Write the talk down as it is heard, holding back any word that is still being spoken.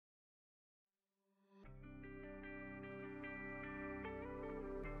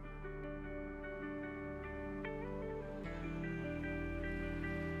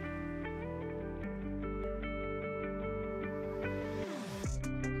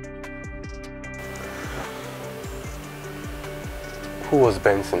Who was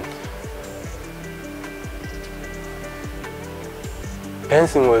Benson?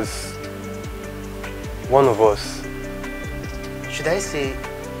 Benson was one of us. Should I say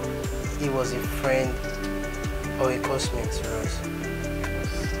he was a friend or a classmate to us?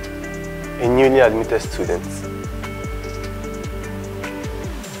 A newly admitted student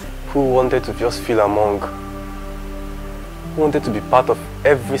who wanted to just feel among, who wanted to be part of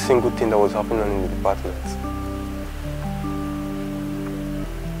every single thing that was happening in the department.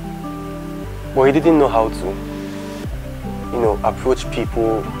 But he didn't know how to, approach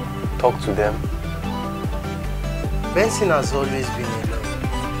people, talk to them. Benson has always been alone.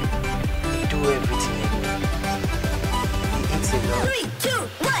 He do everything alone. He eats alone. 3, 2,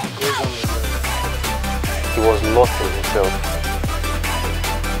 1. He goes on alone. He was lost in himself.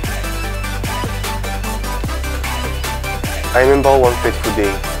 I remember one fateful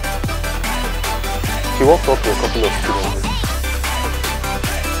day, he walked up to a couple of students.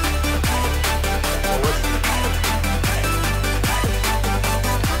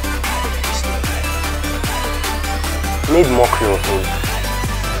 Made mockery of him.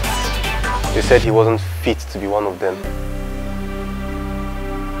 They said he wasn't fit to be one of them.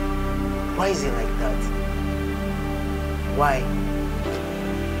 Why is he like that? Why?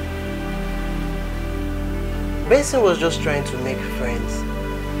 Benson was just trying to make friends.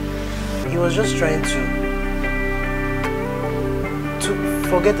 He was just trying to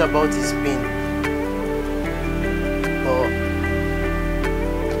forget about his pain. But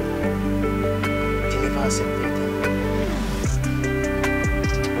he never accepted it.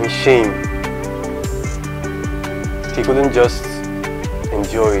 In shame, he couldn't just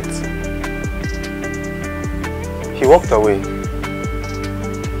endure it. He walked away.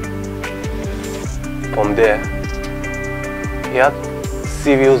 From there, he had a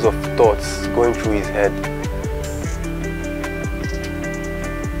series of thoughts going through his head.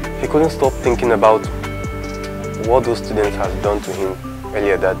 He couldn't stop thinking about what those students had done to him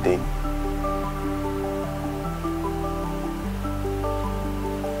earlier that day.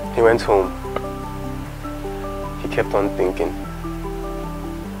 He went home. He kept on thinking.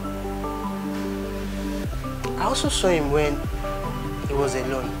 I also saw him when he was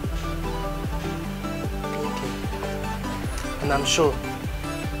alone. And I'm sure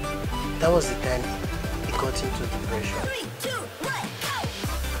that was the time he got into depression. 3, 2, 1, go!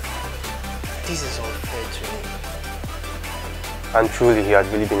 This is unfair to me. And truly, he had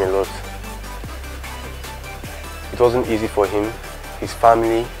really been a lot. It wasn't easy for him, his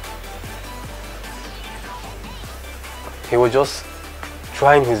family. He was just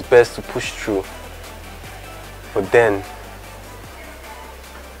trying his best to push through. But then,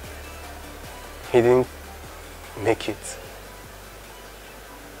 he didn't make it.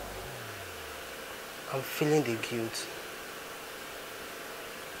 I'm feeling the guilt.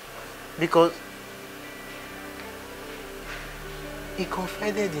 Because he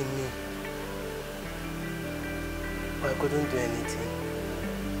confided in me. But I couldn't do anything.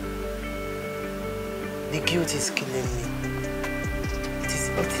 The guilt is killing me. It is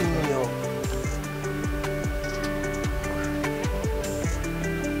eating me up.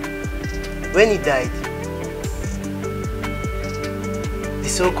 When he died, the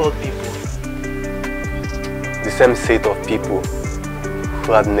so-called people, the same set of people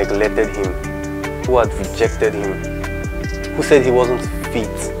who had neglected him, who had rejected him, who said he wasn't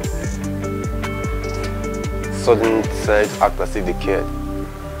fit, suddenly decided to act as if they cared.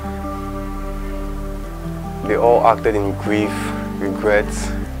 They all acted in grief, regret,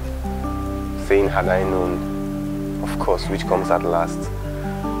 saying, had I known, of course, which comes at last.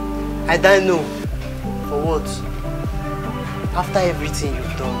 Had I known? For what? After everything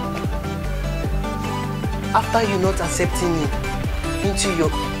you've done. After you not accepting him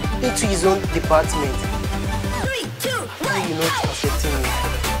into his own department. 3, 2, 1. After you not accepting him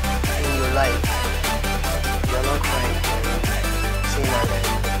in your life. You are not crying for him. Saying that.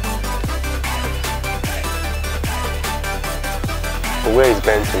 But where is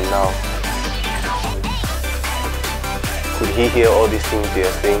Benson now? Could he hear all these things they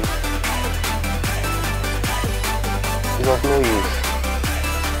are saying? It's of no use.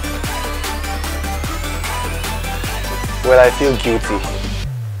 Well, I feel guilty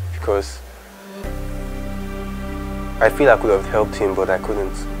because I feel I could have helped him, but I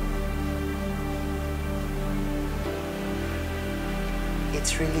couldn't.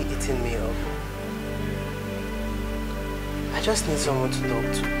 It's really eating me up. I just need someone to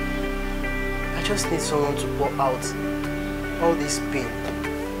talk to. I just need someone to pour out all this pain.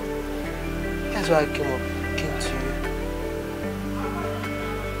 That's why I came to you.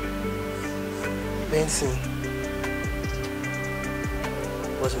 Benson,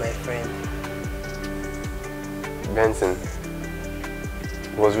 was my friend. Benson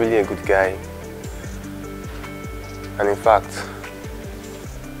was really a good guy. And in fact,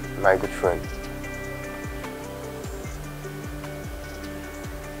 my good friend.